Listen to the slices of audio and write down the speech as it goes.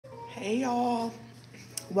Hey y'all,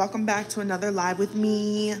 welcome back to another live with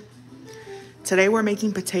me. Today we're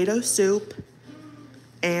making potato soup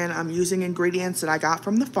and I'm using ingredients that I got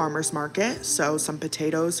from the farmer's market. So some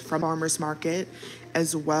potatoes from farmer's market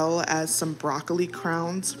as well as some broccoli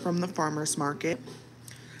crowns from the farmer's market.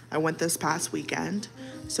 I went this past weekend.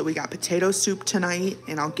 So we got potato soup tonight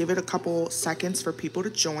and I'll give it a couple seconds for people to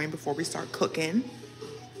join before we start cooking.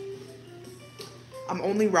 I'm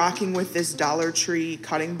only rocking with this Dollar Tree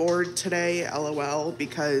cutting board today, LOL,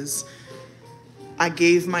 because I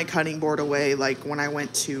gave my cutting board away like when I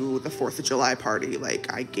went to the 4th of July party.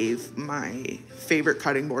 Like I gave my favorite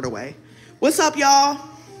cutting board away. What's up, y'all?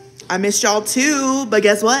 I missed y'all too, but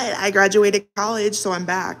guess what? I graduated college, so I'm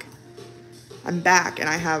back. I'm back and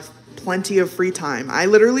I have plenty of free time. I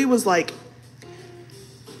literally was like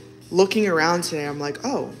looking around today. I'm like,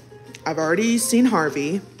 oh, I've already seen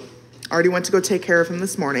Harvey. Already went to go take care of him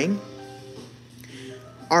this morning.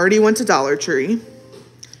 Already went to Dollar Tree.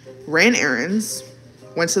 Ran errands.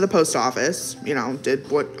 Went to the post office. You know,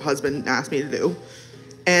 did what husband asked me to do.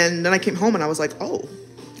 And then I came home and I was like, oh,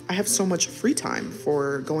 I have so much free time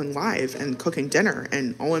for going live and cooking dinner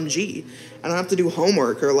and OMG. I don't have to do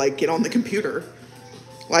homework or like get on the computer.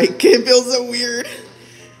 Like, it feels so weird.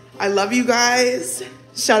 I love you guys.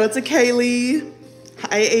 Shout out to Kaylee.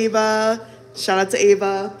 Hi, Ava. Shout out to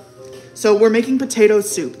Ava. So we're making potato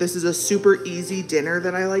soup. This is a super easy dinner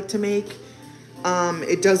that I like to make.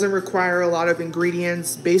 It doesn't require a lot of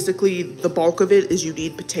ingredients. Basically, the bulk of it is you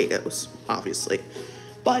need potatoes, obviously.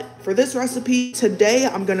 But for this recipe today,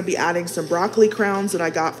 I'm gonna be adding some broccoli crowns that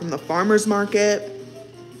I got from the farmer's market.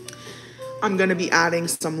 I'm gonna be adding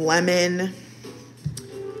some lemon.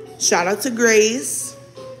 Shout out to Grace.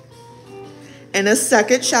 And a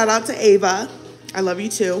second shout out to Ava. I love you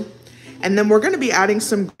too. And then we're going to be adding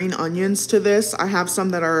some green onions to this. I have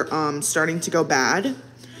some that are starting to go bad.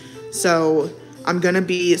 So I'm going to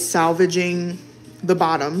be salvaging the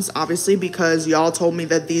bottoms, obviously, because y'all told me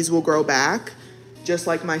that these will grow back, just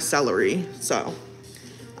like my celery. So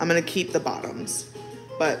I'm going to keep the bottoms.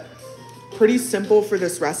 But pretty simple for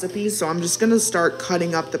this recipe. So I'm just going to start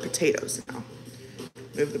cutting up the potatoes now.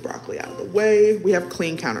 Move the broccoli out of the way. We have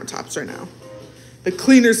clean countertops right now. The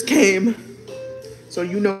cleaners came. So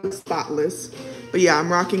you know it's spotless. But yeah, I'm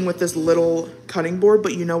rocking with this little cutting board,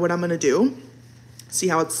 but you know what I'm gonna do? See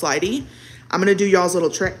how it's slidey? I'm gonna do y'all's little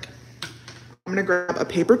trick. I'm gonna grab a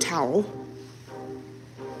paper towel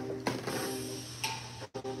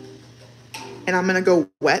and I'm gonna go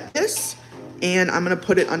wet this and I'm gonna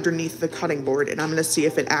put it underneath the cutting board and I'm gonna see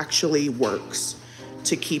if it actually works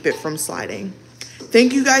to keep it from sliding.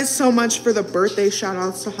 Thank you guys so much for the birthday shout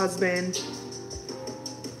outs to husband.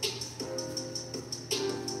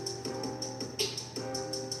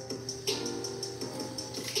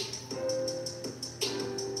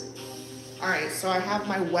 All right, so I have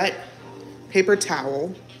my wet paper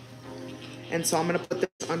towel. And so I'm gonna put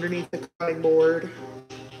this underneath the cutting board.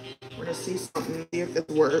 We're gonna see something, see if this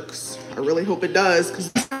works. I really hope it does,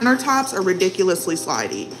 because the countertops are ridiculously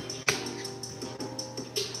slidey.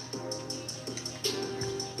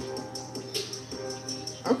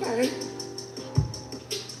 Okay.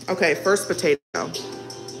 Okay, first potato.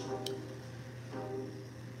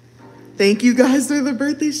 Thank you guys for the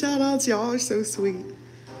birthday shout outs. Y'all are so sweet.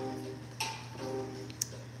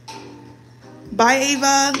 Bye,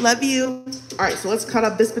 Ava. Love you. All right, so let's cut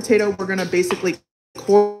up this potato. We're gonna basically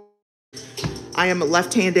I am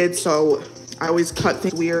left-handed, so I always cut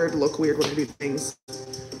things weird, look weird when I do things.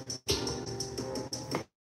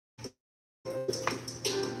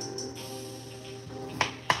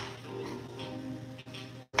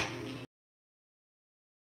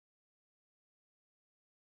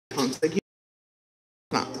 Like,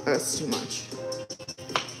 no, that's too much.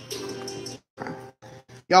 Okay.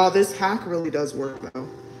 Y'all, this hack really does work though.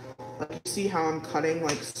 Like, you see how I'm cutting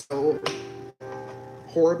like so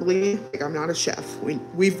horribly? Like, I'm not a chef.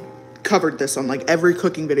 We've covered this on like every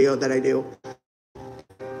cooking video that I do.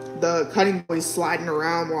 The cutting board's sliding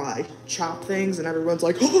around while I chop things and everyone's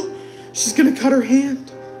like, oh, she's gonna cut her hand.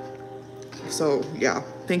 So yeah,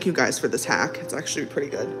 thank you guys for this hack. It's actually pretty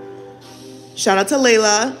good. Shout out to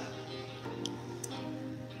Layla.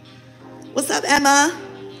 What's up, Emma?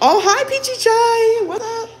 Oh, hi, Peachy Chai. What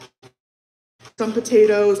up? Some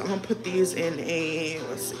potatoes. I'm gonna put these in a,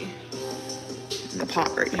 let's see, in the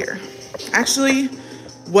pot right here. Actually,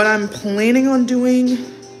 what I'm planning on doing,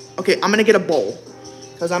 okay, I'm gonna get a bowl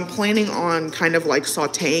because I'm planning on kind of like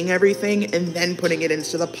sauteing everything and then putting it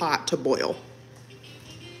into the pot to boil.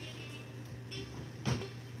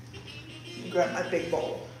 Grab my big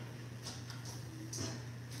bowl.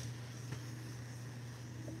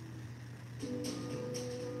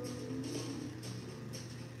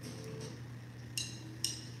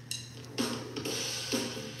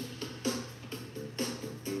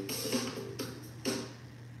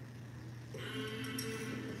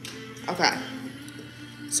 Okay.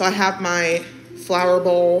 So I have my flour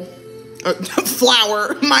bowl.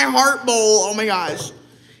 My heart bowl. Oh my gosh.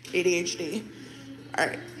 ADHD. All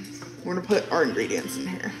right. We're going to put our ingredients in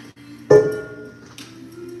here.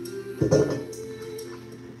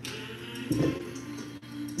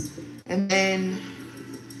 And then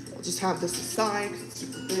I'll just have this aside because it's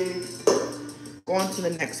super big. Go on to the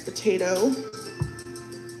next potato.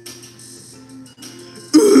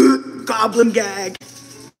 Goblin gag.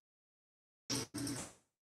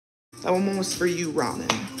 That one was for you,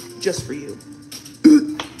 Ramen. Just for you.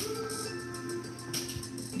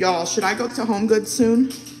 Y'all, should I go to Home Goods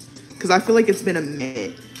soon? Because I feel like it's been a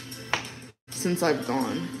minute since I've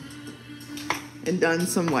gone and done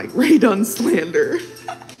some like Rae Dunn slander.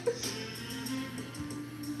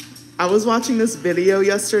 I was watching this video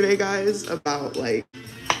yesterday, guys, about like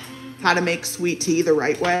how to make sweet tea the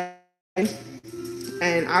right way.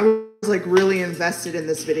 And I was like really invested in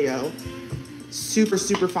this video. Super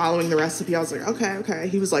following the recipe. I was like, okay.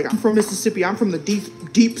 He was like, I'm from Mississippi. I'm from the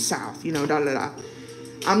deep South, you know, da.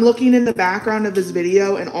 I'm looking in the background of his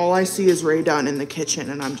video and all I see is Rae Dunn in the kitchen.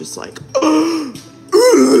 And I'm just like,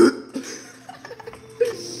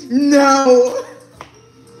 no.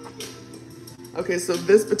 Okay, so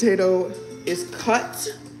this potato is cut.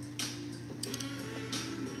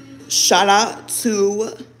 Shout out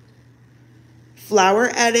to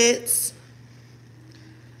Flower Edits.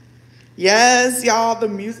 Yes, y'all, the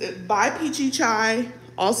music by Peachy Chai.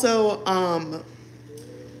 Also,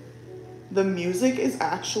 the music is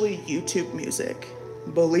actually YouTube music.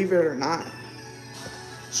 Believe it or not.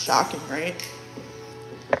 Shocking, right?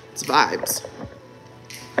 It's vibes.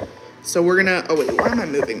 So we're gonna, oh wait, why am I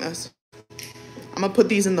moving this? I'm gonna put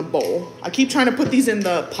these in the bowl. I keep trying to put these in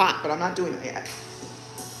the pot, but I'm not doing that yet.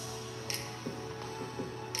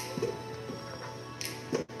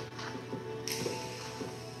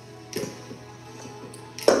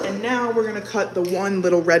 And now we're gonna cut the one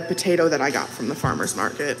little red potato that I got from the farmer's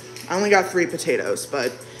market. I only got 3 potatoes,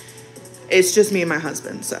 but it's just me and my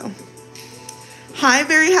husband, so. Hi,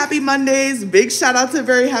 Very Happy Mondays. Big shout out to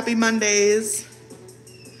Very Happy Mondays.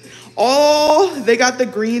 Oh, they got the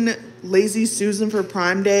green Lazy Susan for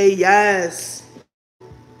Prime Day. Yes.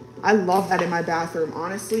 I love that in my bathroom,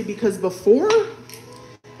 honestly, because before,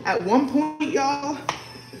 at one point, y'all,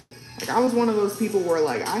 like I was one of those people where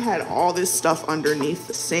like I had all this stuff underneath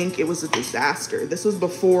the sink. It was a disaster. This was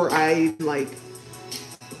before I like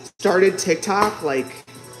started TikTok. Like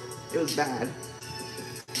it was bad.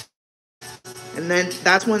 And then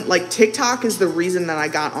that's when like TikTok is the reason that I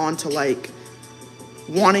got onto like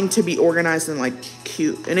wanting to be organized and like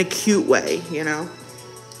cute in a cute way, you know?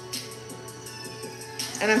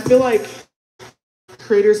 And I feel like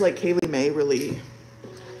creators like Kaylee May really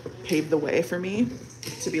paved the way for me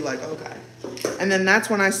to be like, okay. And then that's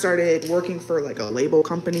when I started working for like a label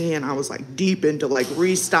company and I was like deep into like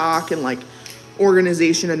restock and like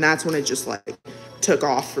organization, and that's when it just like took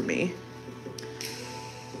off for me.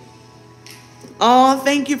 Oh,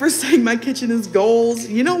 thank you for saying my kitchen is goals.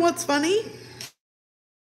 You know what's funny?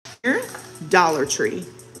 Here, Dollar Tree.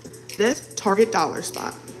 This Target dollar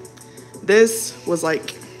spot. This was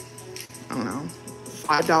like, I don't know,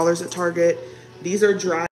 $5 at Target. These are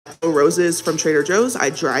dried roses from Trader Joe's. I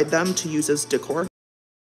dried them to use as decor.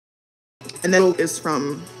 And then is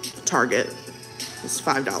from Target. It's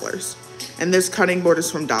 $5. And this cutting board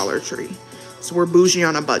is from Dollar Tree. So we're bougie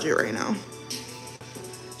on a budget right now.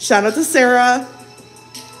 Shout out to Sarah.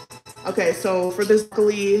 Okay, so for this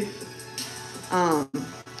broccoli,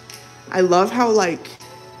 I love how like,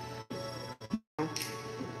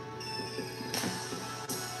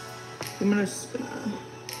 I'm gonna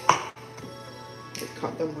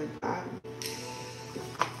cut them like that.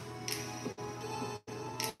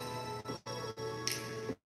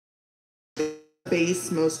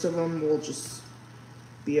 Base, most of them will just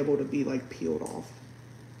be able to be like peeled off.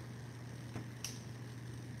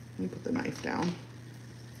 Let me put the knife down.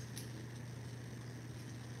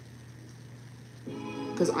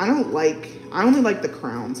 Because I only like the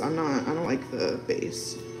crowns. I don't like the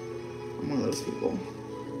base. I'm one of those people.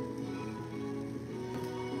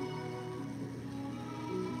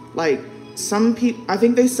 Like some people, I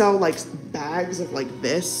think they sell like bags of like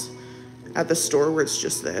this at the store where it's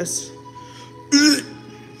just this.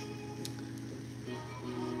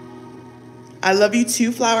 I love you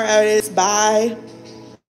too, Flower Edits. Bye.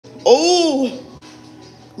 Oh,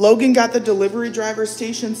 Logan got the delivery driver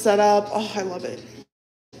station set up. Oh, I love it.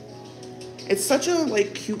 It's such a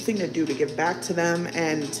like cute thing to do, to give back to them.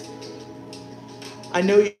 And I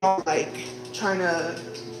know y'all like trying to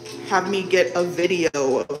have me get a video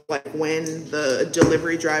of like when the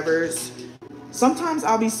delivery drivers Sometimes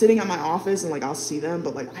I'll be sitting at my office and like I'll see them,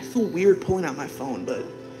 but like I feel weird pulling out my phone, but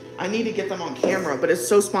I need to get them on camera, but it's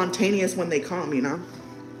so spontaneous when they come, you know?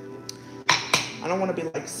 I don't want to be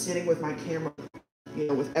like sitting with my camera, you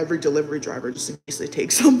know, with every delivery driver just in case they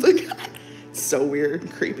take something. It's so weird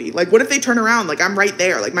and creepy. Like, what if they turn around? Like, I'm right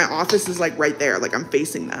there. Like, my office is like right there. Like, I'm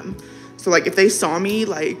facing them. So like, if they saw me,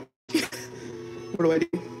 like, what do I do?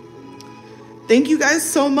 Thank you guys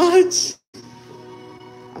so much.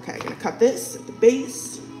 Okay, I'm gonna cut this at the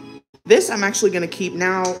base. This I'm actually gonna keep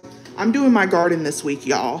now. I'm doing my garden this week,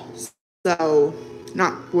 y'all. So,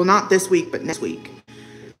 not this week, but next week.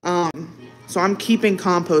 So I'm keeping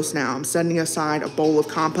compost now. I'm setting aside a bowl of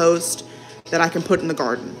compost that I can put in the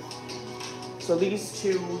garden. So these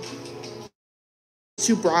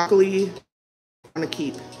two broccoli I'm gonna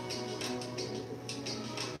keep.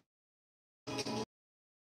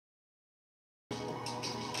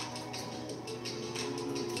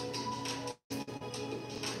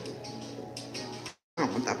 I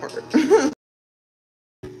don't want that part.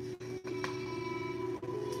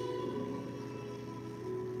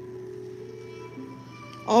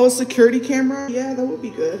 Oh, a security camera? Yeah, that would be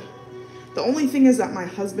good. The only thing is that my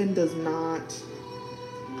husband does not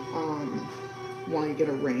want to get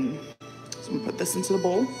a ring. So I'm gonna put this into the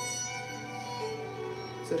bowl.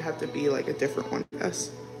 So it'd have to be like a different one, I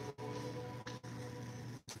guess.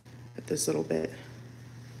 At this little bit.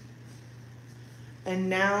 And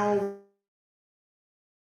now,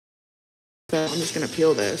 so I'm just gonna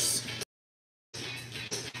peel this.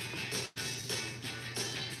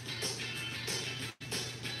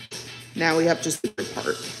 Now we have just the good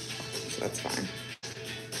part, so that's fine.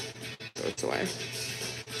 Throw it away.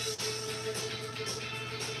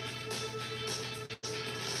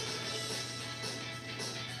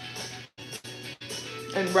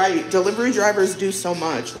 And right, delivery drivers do so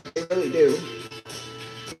much. They really do.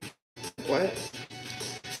 What?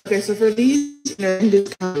 Okay, so for these, you know,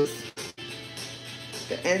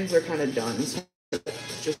 the ends are kind of done. So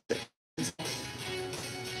just it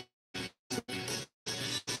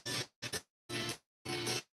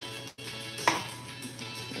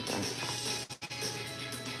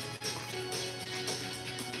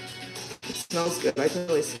smells good. I can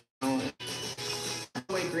really smell it.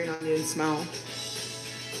 The way green onion smell.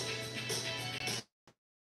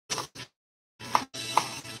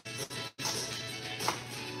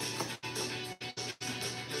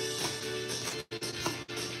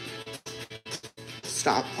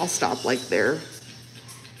 I'll stop like there.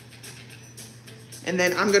 And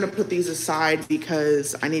then I'm gonna put these aside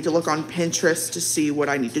because I need to look on Pinterest to see what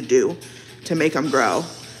I need to do to make them grow.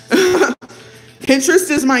 Pinterest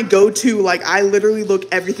is my go-to. Like, I literally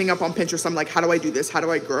look everything up on Pinterest. I'm like, how do I do this? How do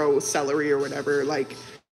I grow celery or whatever? Like,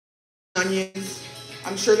 onions.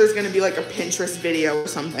 I'm sure there's gonna be like a Pinterest video or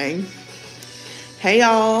something. Hey,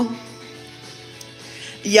 y'all.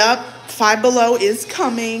 Yep, Five Below is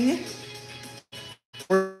coming.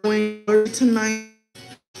 We're going tonight.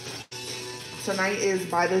 Tonight is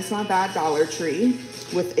Buy This Not Bad Dollar Tree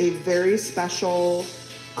with a very special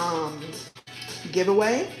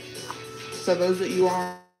giveaway. So those that you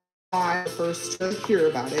are first to hear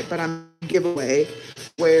about it, but I'm a giveaway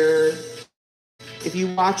where if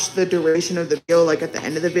you watch the duration of the video, like at the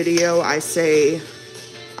end of the video, I say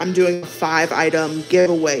I'm doing a 5-item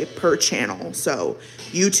giveaway per channel. So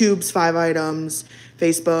YouTube's 5 items,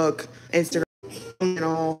 Facebook, Instagram,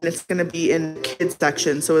 channel, and it's gonna be in the kids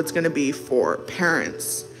section. So it's gonna be for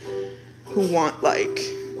parents who want like,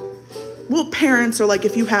 well, parents or like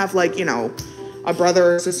if you have like, you know, a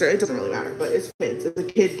brother or sister, it doesn't really matter, but it's kids. It's a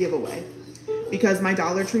kid giveaway because my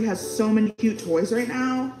Dollar Tree has so many cute toys right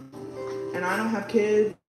now, and I don't have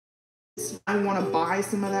kids. I want to buy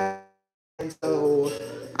some of that, and so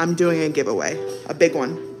I'm doing a giveaway, a big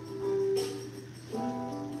one.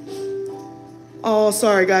 Oh,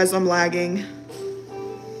 sorry guys, I'm lagging.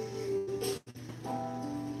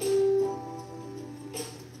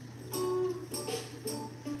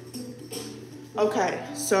 Okay,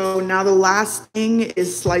 so now the last thing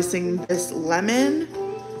is slicing this lemon.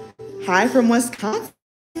 Hi from Wisconsin.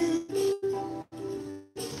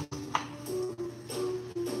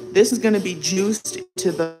 This is going to be juiced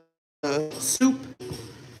into the soup,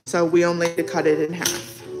 so we only need to cut it in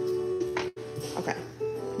half. Okay,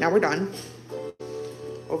 now we're done.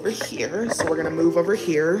 Over here, so we're going to move over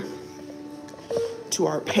here to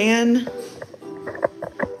our pan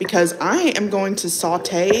because I am going to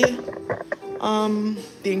saute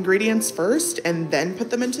the ingredients first and then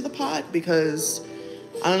put them into the pot because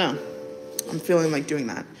I don't know, I'm feeling like doing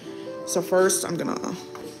that. So first I'm gonna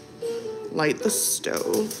light the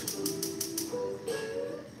stove,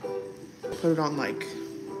 put it on like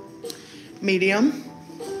medium.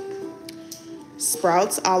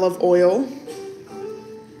 Sprouts olive oil.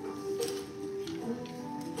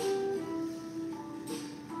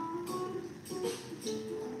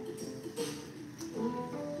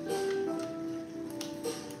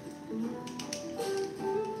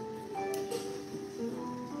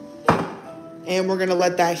 And we're gonna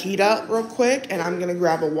let that heat up real quick, and I'm gonna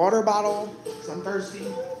grab a water bottle because I'm thirsty.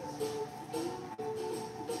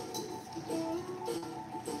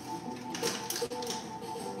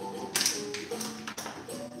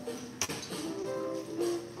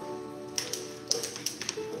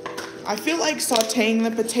 I feel like sauteing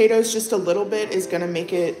the potatoes just a little bit is gonna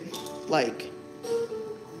make it like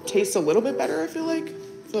taste a little bit better, I feel like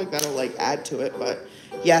that'll like add to it. But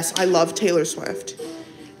yes, I love Taylor Swift.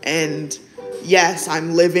 And yes,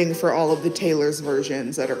 I'm living for all of the Taylor's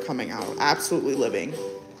versions that are coming out. Absolutely living.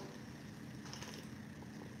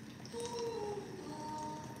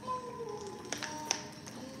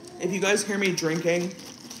 If you guys hear me drinking,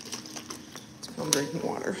 it's because I'm drinking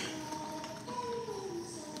water.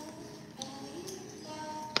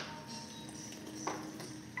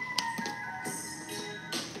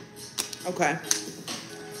 Okay.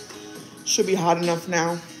 Should be hot enough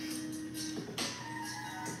now.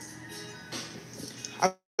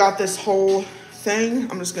 I've got this whole thing.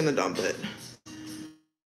 I'm just gonna dump it.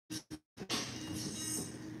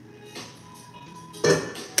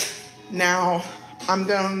 Now, I'm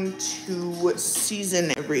going to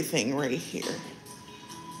season everything right here.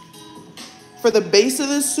 For the base of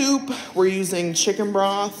the soup, we're using chicken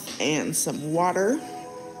broth and some water.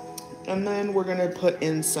 And then we're gonna put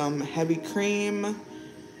in some heavy cream.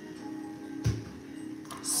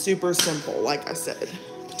 Super simple, like I said.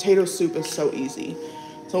 Potato soup is so easy.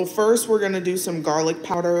 So first we're gonna do some garlic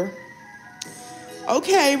powder.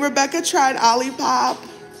 Okay, Rebecca tried Olipop.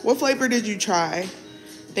 What flavor did you try?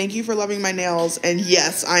 Thank you for loving my nails. And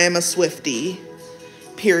yes, I am a Swiftie.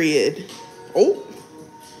 Period. Oh,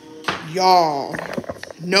 y'all.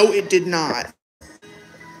 No, it did not.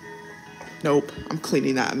 Nope, I'm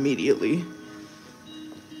cleaning that immediately.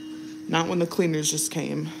 Not when the cleaners just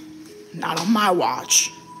came. Not on my watch.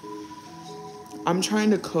 I'm trying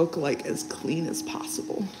to cook like as clean as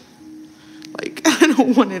possible. Like, I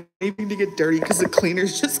don't want anything to get dirty because the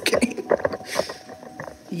cleaners just came.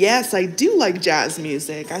 Yes, I do like jazz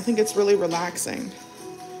music. I think it's really relaxing.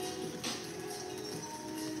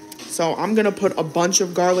 So I'm gonna put a bunch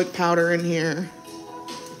of garlic powder in here.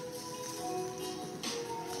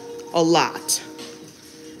 A lot.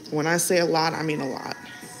 When I say a lot, I mean a lot.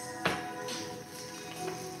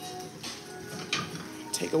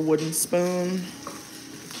 Take a wooden spoon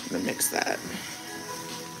and mix that.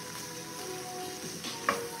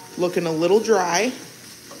 Looking a little dry.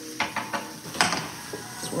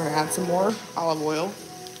 So we're gonna add some more olive oil.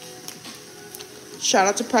 Shout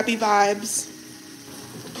out to Preppy Vibes.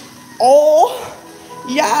 Oh,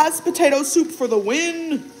 yes, potato soup for the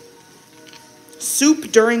win.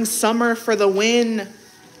 Soup during summer for the win.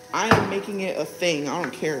 I am making it a thing. I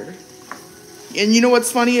don't care. And you know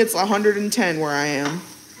what's funny? It's 110 where I am.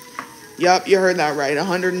 Yup, you heard that right.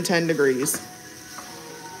 110 degrees.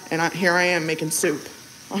 And here I am making soup.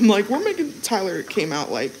 I'm like, Tyler came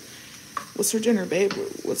out like, what's for dinner, babe?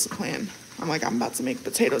 What's the plan? I'm like, I'm about to make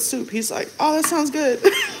potato soup. He's like, oh, that sounds good.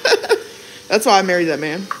 That's why I married that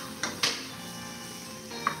man.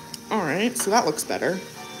 All right, so that looks better.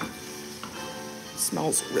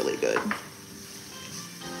 Smells really good.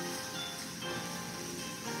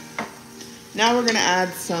 Now we're gonna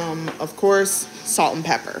add some, of course, salt and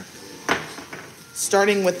pepper.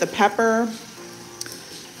 Starting with the pepper.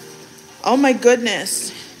 Oh my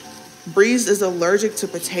goodness. Breeze is allergic to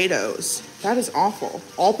potatoes. That is awful.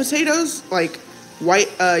 All potatoes, like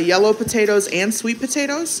white, yellow potatoes and sweet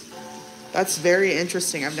potatoes. That's very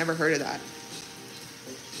interesting. I've never heard of that.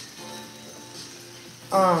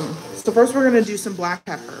 So first we're gonna do some black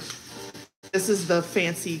pepper. This is the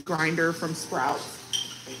fancy grinder from Sprouts.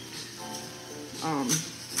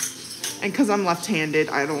 And because I'm left-handed,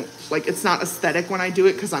 I don't, like, it's not aesthetic when I do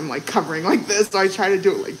it because I'm like covering like this, so I try to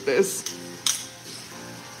do it like this.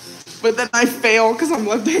 But then I fail because I'm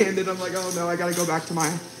left-handed. I'm like, oh no, I gotta go back to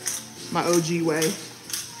my OG way.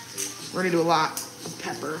 We're gonna do a lot of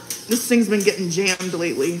pepper. This thing's been getting jammed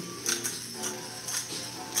lately.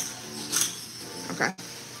 Okay.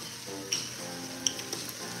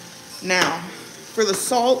 Now, for the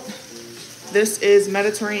salt, this is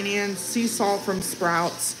Mediterranean sea salt from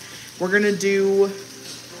Sprouts. We're gonna do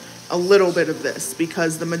a little bit of this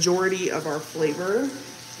because the majority of our flavor,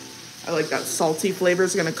 I like that salty flavor,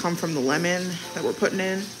 is gonna come from the lemon that we're putting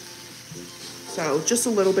in. So just a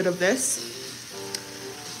little bit of this.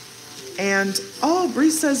 And, oh,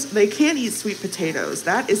 Bree says they can't eat sweet potatoes.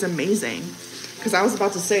 That is amazing. Because I was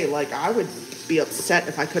about to say, like, I would be upset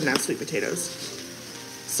if I couldn't have sweet potatoes.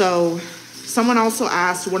 So, someone also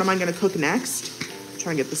asked, what am I going to cook next?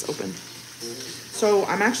 Try and get this open. So,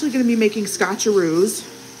 I'm actually going to be making scotcheroos.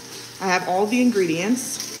 I have all the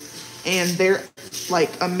ingredients. And they're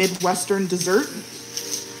like a Midwestern dessert.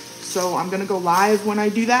 So, I'm going to go live when I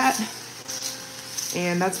do that.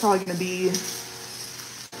 And that's probably going to be,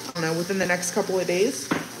 I don't know, within the next couple of days.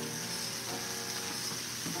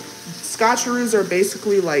 Scotcheroos are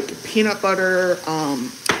basically like peanut butter,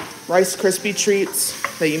 Rice Krispie treats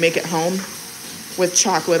that you make at home with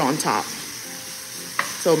chocolate on top.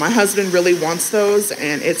 So my husband really wants those,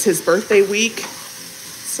 and it's his birthday week.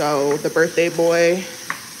 So the birthday boy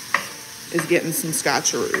is getting some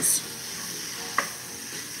scotcheroos.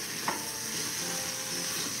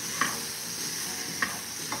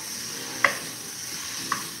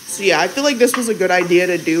 So yeah, I feel like this was a good idea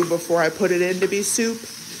to do before I put it in to be soup,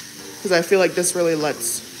 because I feel like this really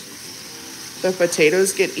lets the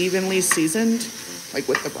potatoes get evenly seasoned, like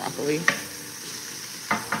with the broccoli.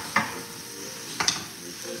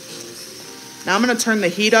 Now I'm gonna turn the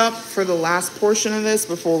heat up for the last portion of this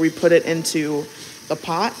before we put it into the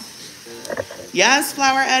pot. Yes,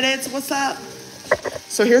 Flower Edits, what's up?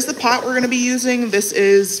 So here's the pot we're gonna be using. This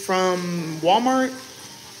is from Walmart.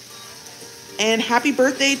 And happy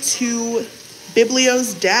birthday to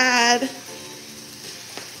Biblio's dad.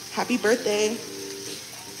 Happy birthday.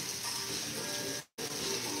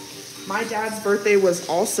 My dad's birthday was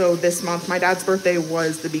also this month. My dad's birthday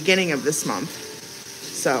was the beginning of this month.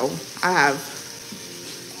 So I have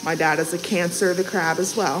my dad as a Cancer, the crab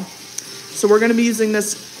as well. So we're gonna be using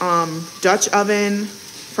this Dutch oven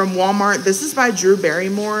from Walmart. This is by Drew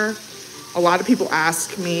Barrymore. A lot of people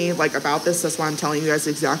ask me like about this. That's why I'm telling you guys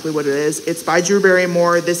exactly what it is. It's by Drew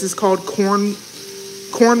Barrymore. This is called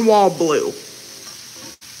Cornwall Blue.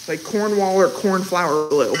 Like Cornwall or cornflower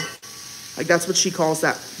blue. Like that's what she calls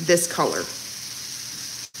this color.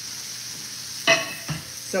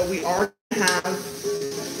 So we are gonna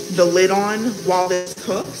have the lid on while this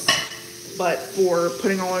cooks. But for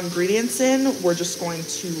putting all ingredients in, we're just going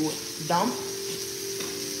to dump.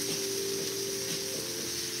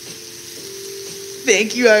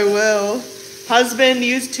 Thank you, I will. Husband,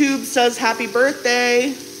 YouTube says happy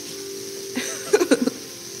birthday.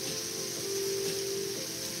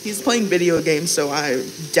 He's playing video games, so I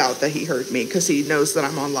doubt that he heard me because he knows that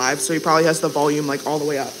I'm on live, so he probably has the volume like all the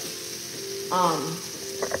way up.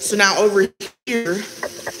 So now over here,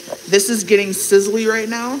 this is getting sizzly right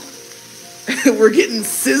now. We're getting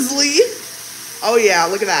sizzly. Oh yeah,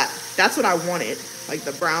 look at that. That's what I wanted, like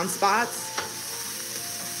the brown spots.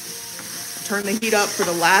 Turn the heat up for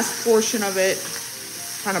the last portion of it.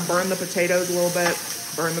 Kind of burn the potatoes a little bit.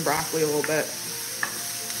 Burn the broccoli a little bit.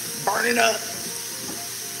 Burn it up.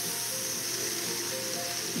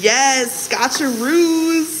 Yes,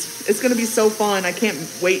 scotcheroos. It's going to be so fun. I can't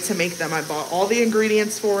wait to make them. I bought all the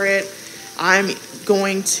ingredients for it. I'm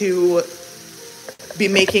going to be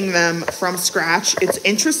making them from scratch. It's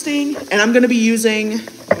interesting. And I'm going to be using,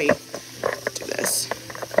 let me do this.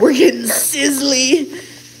 We're getting sizzly.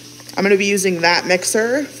 I'm going to be using that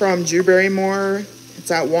mixer from Drew Barrymore. It's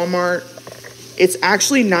at Walmart. It's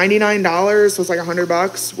actually $99, so it's like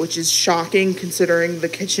 $100, which is shocking considering the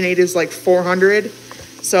KitchenAid is like $400.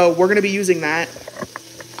 So we're going to be using that.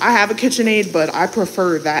 I have a KitchenAid, but I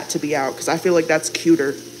prefer that to be out because I feel like that's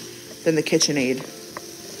cuter than the KitchenAid.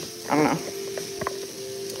 I don't know.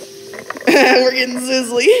 We're getting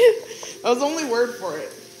sizzly. That was the only word for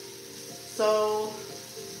it. So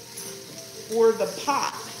for the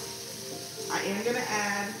pot, I am going to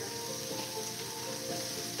add,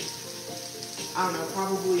 I don't know,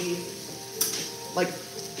 probably like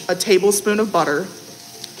a tablespoon of butter.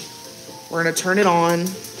 We're going to turn it on.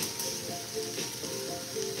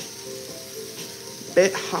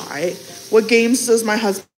 Bit high. What games does my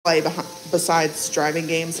husband play besides driving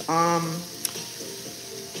games?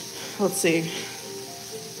 Let's see.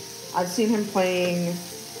 I've seen him playing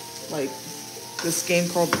like this game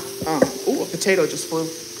called, a potato just flew.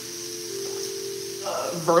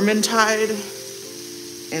 Vermintide,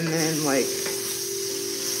 and then like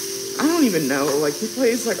I don't even know, like he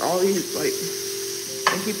plays like all these, like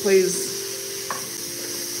I think he plays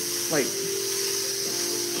like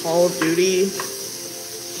Call of Duty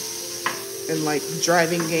and like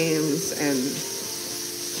driving games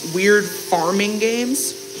and weird farming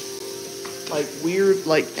games, like weird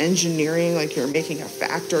like engineering, like you're making a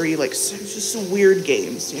factory, like just some weird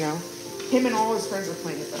games, you know. Him and all his friends are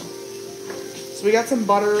playing it though. So we got some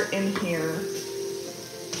butter in here.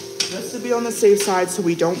 Just to be on the safe side so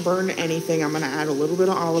we don't burn anything, I'm gonna add a little bit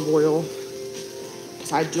of olive oil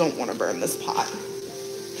because I don't want to burn this pot.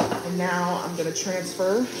 And now I'm gonna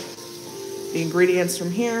transfer the ingredients from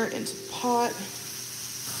here into the pot.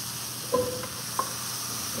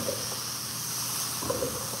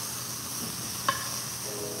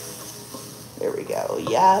 There we go,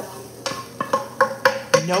 yep.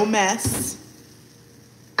 No mess.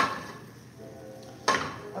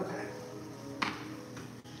 Okay.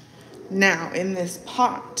 Now in this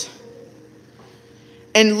pot,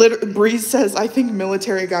 and Breeze says, I think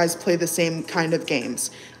military guys play the same kind of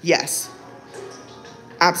games. Yes,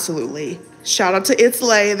 absolutely. Shout out to It's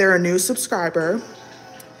Lay, they're a new subscriber.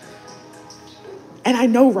 And I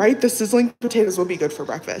know, right? The sizzling potatoes will be good for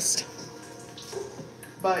breakfast.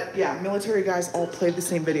 But yeah, military guys all play the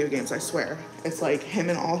same video games, I swear. It's like him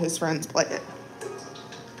and all his friends play it.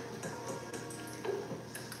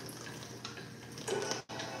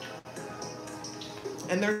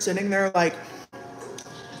 And they're sitting there like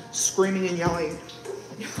screaming and yelling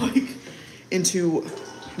like into,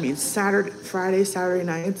 I mean, Friday, Saturday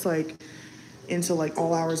nights, like into like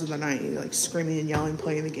all hours of the night, like screaming and yelling,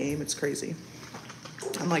 playing the game. It's crazy.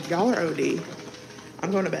 I'm like, y'all are OD.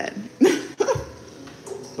 I'm going to bed.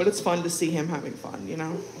 But it's fun to see him having fun, you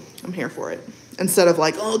know? I'm here for it. Instead of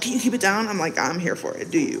like, oh, can you keep it down? I'm like, I'm here for it.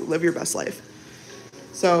 Do you? Live your best life.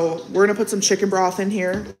 So we're gonna put some chicken broth in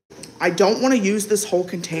here. I don't want to use this whole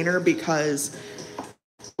container because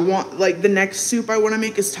I want, like, the next soup I want to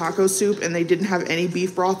make is taco soup, and they didn't have any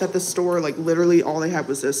beef broth at the store. Like, literally all they had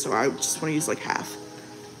was this, so I just want to use like half.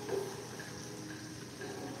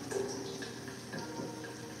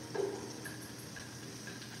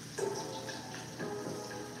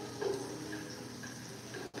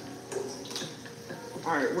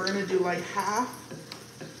 All right, we're gonna do like half.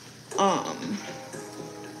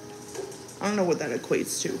 I don't know what that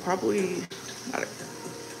equates to. Probably about a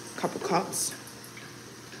couple cups.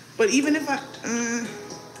 But even if I,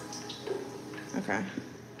 okay.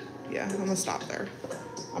 Yeah, I'm gonna stop there.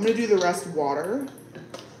 I'm gonna do the rest water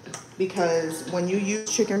because when you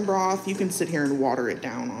use chicken broth, you can sit here and water it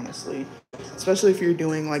down, honestly. Especially if you're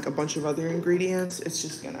doing like a bunch of other ingredients, it's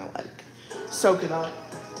just gonna like soak it up.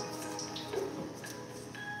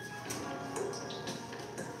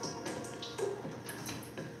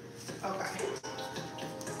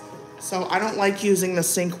 So I don't like using the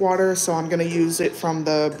sink water, so I'm gonna use it from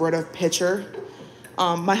the Brita pitcher.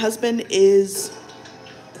 My husband is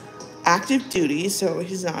active duty, so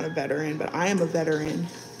he's not a veteran, but I am a veteran.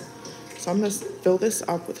 So I'm gonna fill this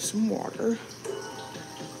up with some water.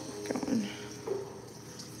 Going.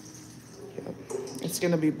 Yep. It's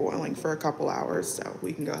gonna be boiling for a couple hours, so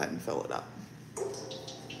we can go ahead and fill it up.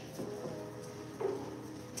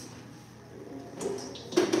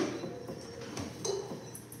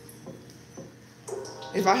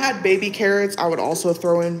 If I had baby carrots, I would also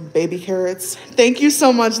throw in baby carrots. Thank you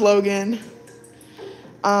so much, Logan.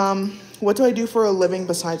 What do I do for a living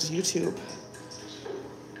besides YouTube?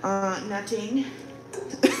 Nothing.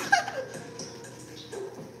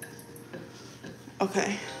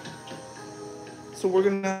 Okay. So we're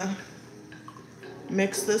gonna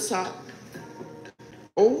mix this up.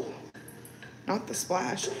 Oh, not the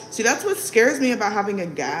splash. See, that's what scares me about having a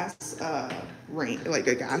gas, like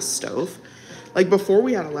a gas stove. Like before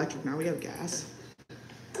we had electric, now we have gas.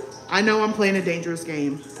 I know I'm playing a dangerous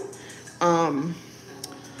game.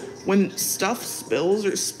 When stuff spills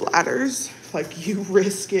or splatters, like you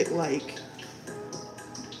risk it like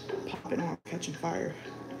popping off, catching fire.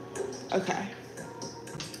 Okay.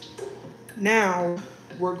 Now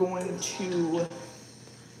we're going to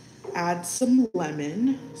add some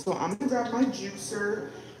lemon. So I'm gonna grab my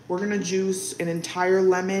juicer. We're gonna juice an entire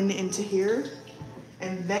lemon into here.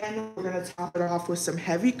 And then we're gonna top it off with some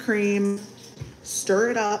heavy cream, stir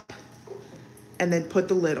it up, and then put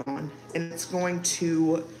the lid on. And it's going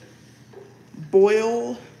to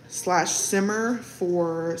boil / simmer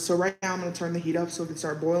for, so right now I'm gonna turn the heat up so it can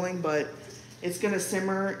start boiling, but it's gonna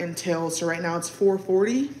simmer until, so right now it's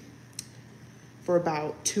 440 for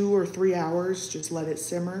about 2 or 3 hours. Just let it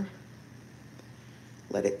simmer,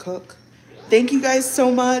 let it cook. Thank you guys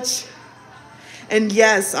so much. And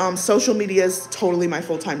yes, social media is totally my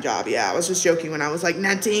full-time job. Yeah, I was just joking when I was like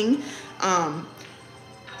netting.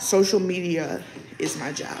 Social media is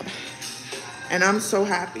my job. And I'm so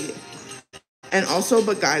happy. And also,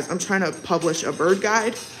 but guys, I'm trying to publish a bird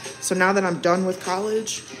guide. So now that I'm done with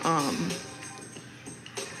college, I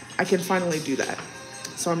can finally do that.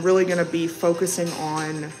 So I'm really gonna be focusing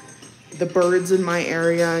on the birds in my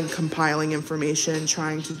area and compiling information,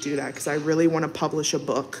 trying to do that because I really want to publish a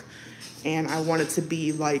book. And I want it to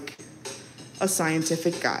be like a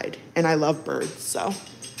scientific guide, and I love birds, so.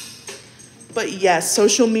 But yes,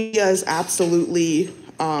 social media is absolutely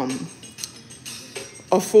a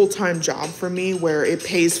full-time job for me, where it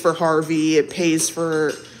pays for Harvey, it pays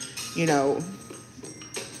for, you know,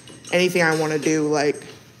 anything I want to do, like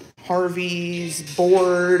Harvey's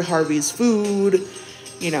board, Harvey's food,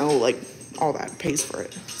 you know, like all that pays for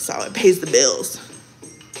it. So it pays the bills.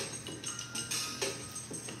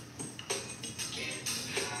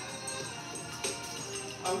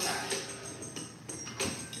 Okay.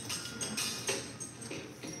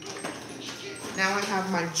 Now I have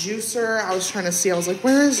my juicer. I was trying to see, I was like,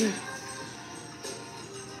 where is it?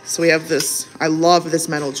 So we have this, I love this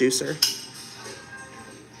metal juicer.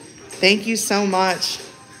 Thank you so much.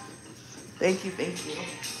 Thank you, thank you.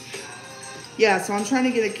 Yeah, so I'm trying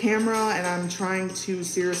to get a camera, and I'm trying to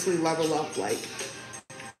seriously level up like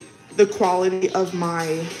the quality of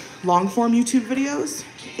my long form YouTube videos.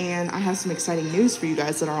 And I have some exciting news for you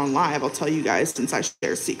guys that are on live. I'll tell you guys since I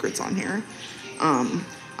share secrets on here.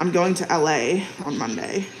 I'm going to LA on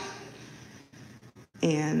Monday,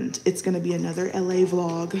 and it's gonna be another LA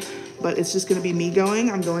vlog, but it's just gonna be me going.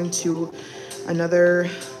 I'm going to another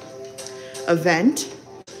event.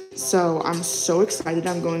 So I'm so excited.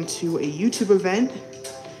 I'm going to a YouTube event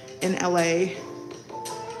in LA,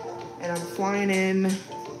 and I'm flying in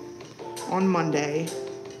on Monday,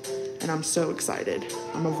 and I'm so excited.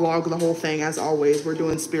 I'm gonna vlog the whole thing as always. We're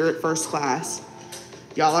doing Spirit First Class.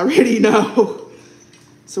 Y'all already know.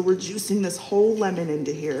 So we're juicing this whole lemon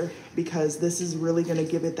into here because this is really gonna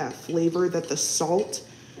give it that flavor that the salt,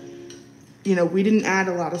 you know, we didn't add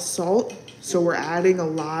a lot of salt, so we're adding a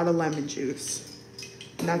lot of lemon juice.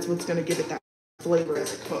 And that's what's gonna give it that flavor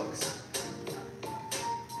as it cooks.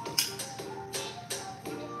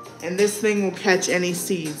 And this thing will catch any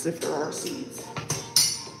seeds if there are seeds.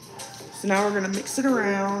 So now we're gonna mix it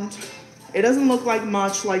around. It doesn't look like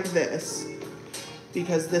much like this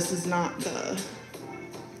because this is not the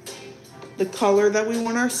color that we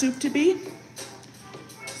want our soup to be.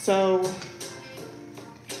 So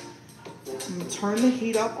I'm gonna turn the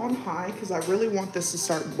heat up on high because I really want this to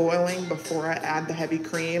start boiling before I add the heavy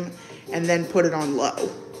cream, and then put it on low.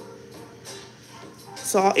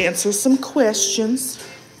 So I'll answer some questions.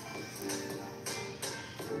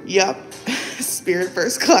 Yep, Spirit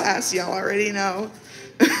First Class, y'all already know.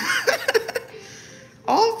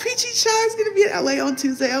 Oh, Peachy Chai is gonna be in LA on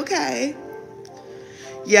Tuesday, okay.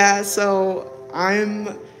 Yeah, so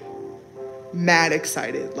I'm mad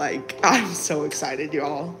excited. Like, I'm so excited,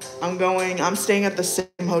 y'all. I'm staying at the same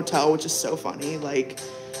hotel, which is so funny. Like,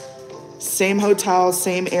 same hotel,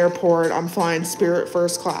 same airport. I'm flying Spirit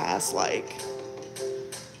First Class, like.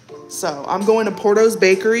 So I'm going to Porto's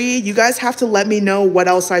Bakery. You guys have to let me know what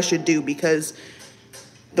else I should do, because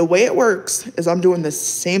the way it works is I'm doing the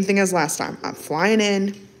same thing as last time. I'm flying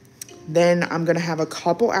in, then I'm gonna have a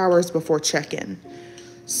couple hours before check-in.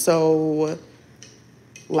 So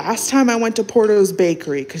last time I went to Porto's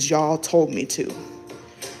Bakery because y'all told me to.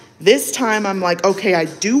 This time I'm like, okay, I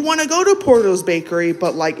do want to go to Porto's Bakery,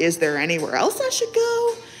 but like, is there anywhere else I should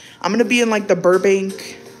go? I'm gonna be in like the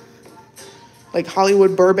Burbank, like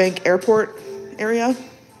Hollywood Burbank airport area.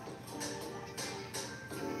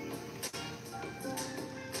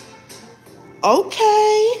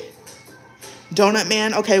 Okay. Donut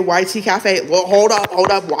Man, okay, YT Cafe. Well, hold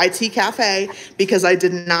up, YT Cafe, because I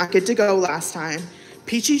did not get to go last time.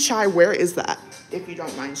 Peachy Chai, where is that? If you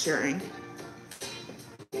don't mind sharing.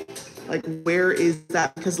 Like, where is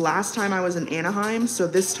that? Because last time I was in Anaheim, so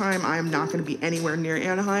this time I'm not going to be anywhere near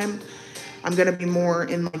Anaheim. I'm going to be more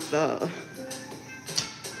in like the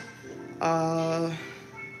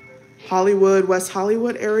Hollywood, West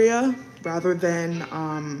Hollywood area, rather than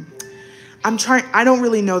I don't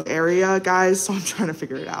really know the area, guys, so I'm trying to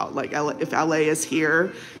figure it out. Like, if LA is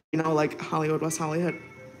here, you know, like Hollywood, West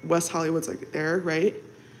Hollywood's like there, right?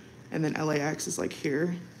 And then LAX is like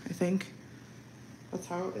here, I think. That's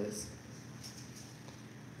how it is.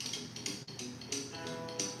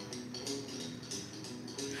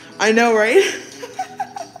 I know, right?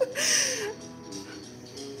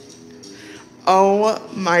 Oh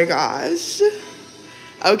my gosh.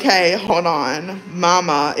 Okay, hold on.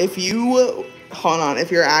 Mama, if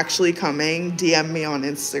you're actually coming, DM me on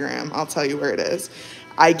Instagram. I'll tell you where it is.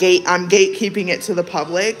 I'm gatekeeping it to the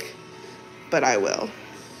public, but I will.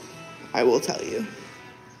 I will tell you.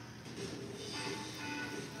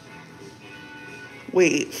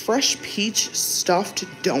 Wait, fresh peach stuffed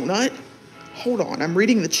donut? Hold on, I'm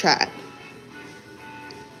reading the chat.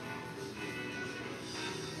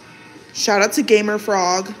 Shout out to Gamer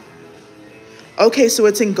Frog. Okay, so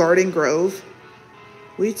it's in Garden Grove.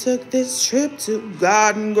 We took this trip to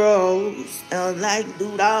Garden Groves. And like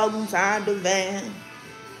two dogs inside the van.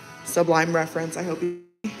 Sublime reference. I hope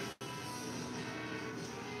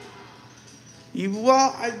you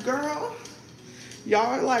all, girl. Y'all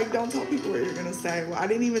are like, don't tell people where you're gonna stay. Well, I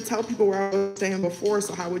didn't even tell people where I was staying before,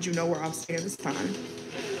 so how would you know where I'm staying this time?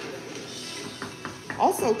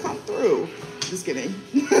 Also, come through. Just kidding.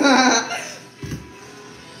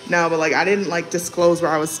 No, but like I didn't like disclose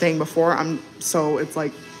where I was staying before. So it's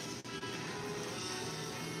like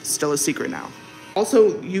still a secret now.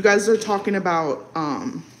 Also, you guys are talking about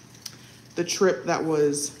the trip that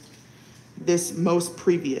was this most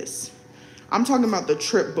previous. I'm talking about the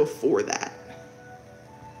trip before that.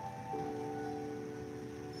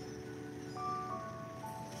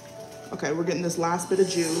 Okay, we're getting this last bit of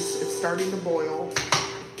juice. It's starting to boil.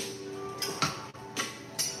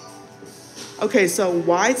 Okay, so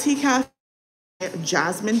YT Cafe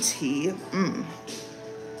jasmine tea.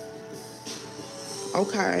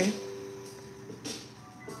 Okay.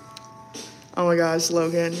 Oh my gosh,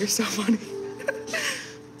 Logan, you're so funny.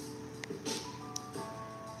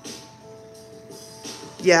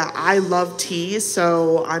 Yeah, I love tea,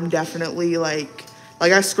 so I'm definitely like I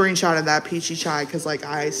screenshotted that peachy chai because like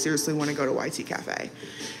I seriously want to go to YT Cafe.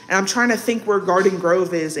 And I'm trying to think where Garden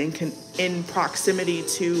Grove is in proximity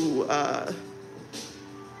to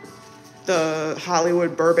the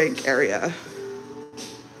Hollywood Burbank area.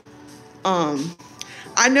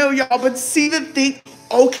 I know y'all, but see the thing,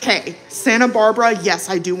 okay, Santa Barbara, yes,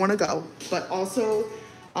 I do want to go, but also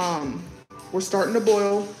we're starting to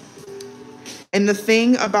boil. And the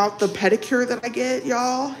thing about the pedicure that I get,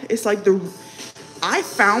 y'all, it's like I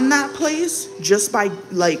found that place just by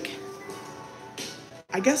like,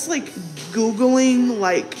 I guess like Googling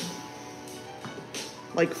like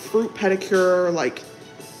fruit pedicure, like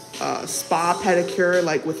spa pedicure,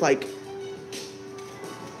 like with like,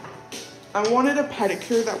 I wanted a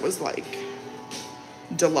pedicure that was like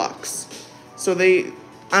deluxe. So I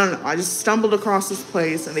don't know, I just stumbled across this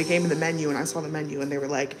place and they gave me the menu and I saw the menu and they were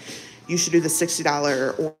like, you should do the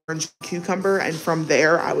 $60 orange cucumber. And from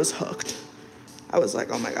there, I was hooked. I was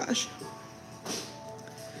like, oh my gosh.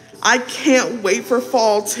 I can't wait for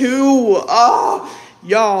fall too. Oh,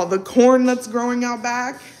 y'all, the corn that's growing out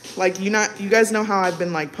back. Like, you guys know how I've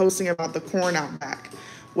been like posting about the corn out back.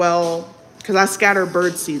 Well, because I scatter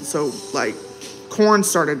bird seed, so like corn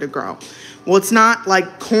started to grow. Well, it's not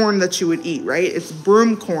like corn that you would eat, right? It's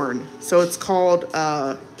broom corn. So it's called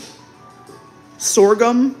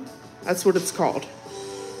sorghum. That's what it's called.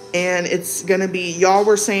 And it's gonna be, y'all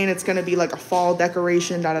were saying it's gonna be like a fall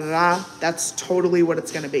decoration, da da da. That's totally what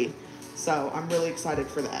it's gonna be. So I'm really excited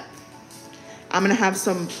for that. I'm gonna have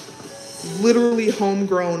some literally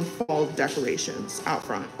homegrown fall decorations out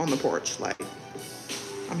front on the porch. Like,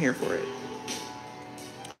 I'm here for it.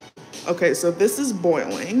 Okay, so this is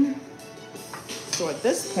boiling. So at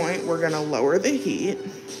this point, we're gonna lower the heat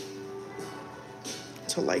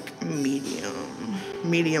to like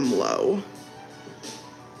medium low.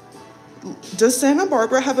 Does Santa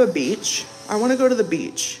Barbara have a beach? I want to go to the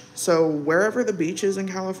beach. So wherever the beach is in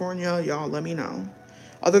California, y'all let me know.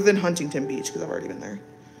 Other than Huntington Beach, because I've already been there.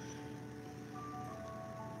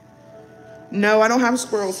 No, I don't have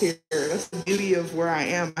squirrels here. That's the beauty of where I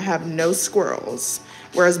am. I have no squirrels.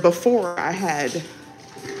 Whereas before, I had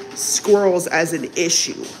squirrels as an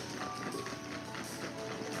issue.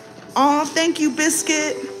 Oh, thank you,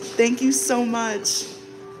 Biscuit. Thank you so much.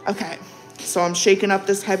 Okay, so I'm shaking up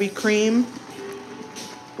this heavy cream.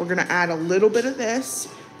 We're gonna add a little bit of this.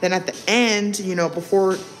 Then at the end, you know,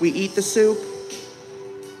 before we eat the soup,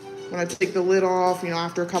 when I take the lid off, you know,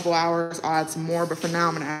 after a couple hours, I'll add some more, but for now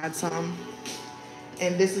I'm gonna add some.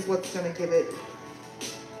 And this is what's gonna give it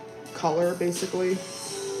color, basically.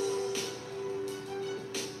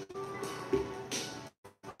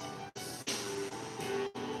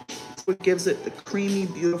 It's what gives it the creamy,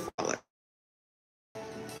 beautiful color.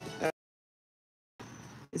 That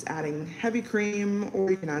is adding heavy cream, or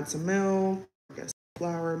you can add some milk, I guess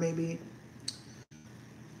flour maybe.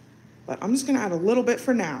 But I'm just gonna add a little bit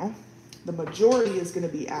for now. The majority is gonna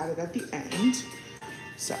be added at the end.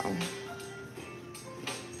 So,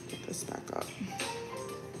 get this back up.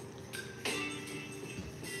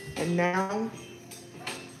 And now,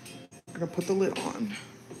 I'm gonna put the lid on.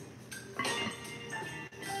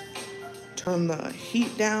 Turn the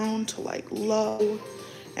heat down to like low,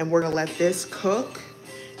 and we're gonna let this cook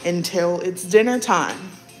until it's dinner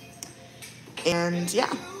time. And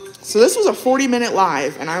yeah, so this was a 40-minute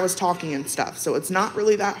live and I was talking and stuff. So it's not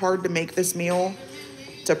really that hard to make this meal,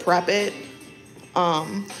 to prep it.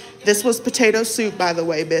 This was potato soup, by the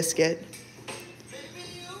way, Biscuit.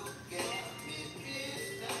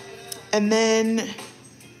 And then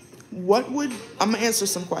I'm gonna answer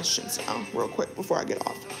some questions now real quick before I get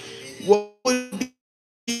off. What would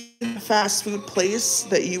be a fast food place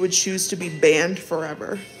that you would choose to be banned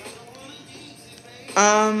forever?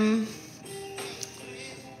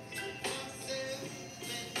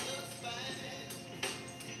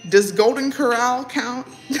 Does Golden Corral count?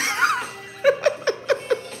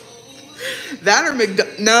 That or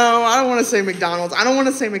no, I don't want to say McDonald's. I don't want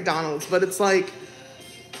to say McDonald's, but it's like,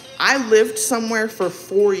 I lived somewhere for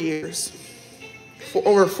 4 years, for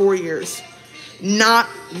over 4 years. Not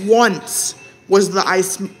once was the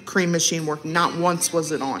ice cream machine working. Not once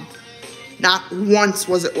was it on. Not once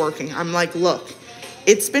was it working. I'm like, look,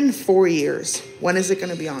 it's been 4 years. When is it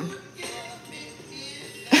going to be on?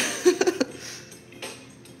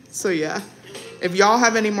 So yeah, if y'all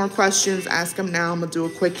have any more questions, ask them now. I'm going to do a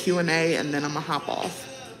quick Q&A and then I'm going to hop off.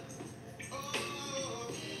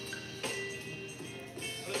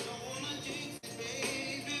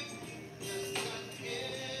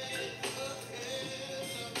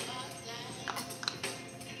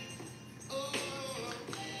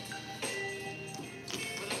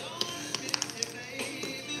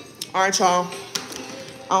 All right, y'all.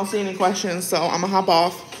 I don't see any questions, so I'm going to hop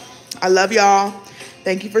off. I love y'all.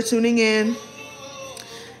 Thank you for tuning in.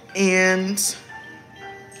 And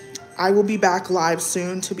I will be back live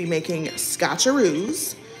soon to be making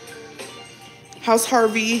scotcheroos. How's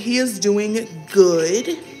Harvey? He is doing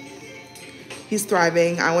good. He's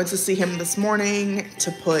thriving. I went to see him this morning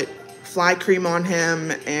to put fly cream on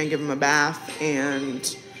him and give him a bath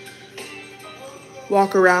and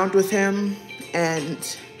walk around with him. And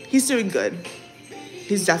he's doing good.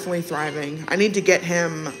 He's definitely thriving. I need to get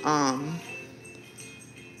him, I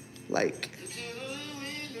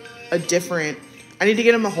need to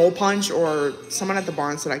get him a hole punch, or someone at the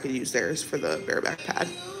barn said I could use theirs for the bareback pad.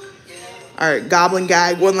 All right, goblin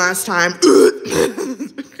gag one last time.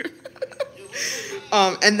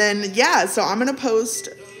 And then, yeah, so I'm going to post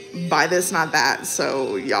Buy This Not That,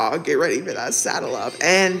 so y'all get ready for that. Saddle up.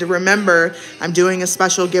 And remember, I'm doing a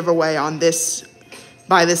special giveaway on this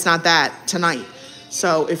Buy This Not That tonight.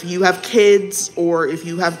 So if you have kids, or if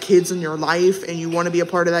you have kids in your life and you want to be a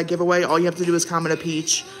part of that giveaway, all you have to do is comment a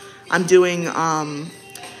peach. I'm doing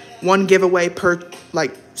one giveaway per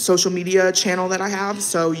social media channel that I have.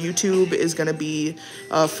 So YouTube is going to be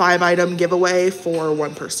a 5-item giveaway for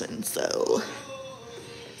one person. So,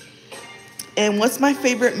 and what's my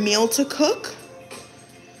favorite meal to cook?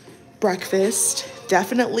 Breakfast.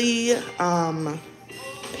 Definitely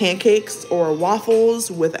pancakes or waffles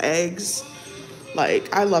with eggs.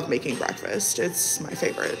 I love making breakfast. It's my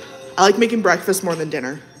favorite. I like making breakfast more than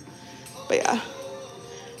dinner. But yeah.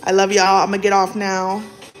 I love y'all. I'm going to get off now.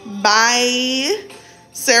 Bye.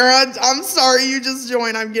 Sarah, I'm sorry you just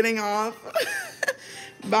joined. I'm getting off.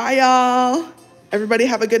 Bye, y'all. Everybody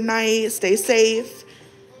have a good night. Stay safe.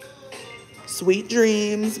 Sweet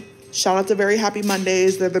dreams. Shout out to Very Happy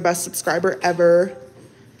Mondays. They're the best subscriber ever.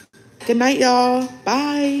 Good night, y'all.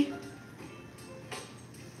 Bye.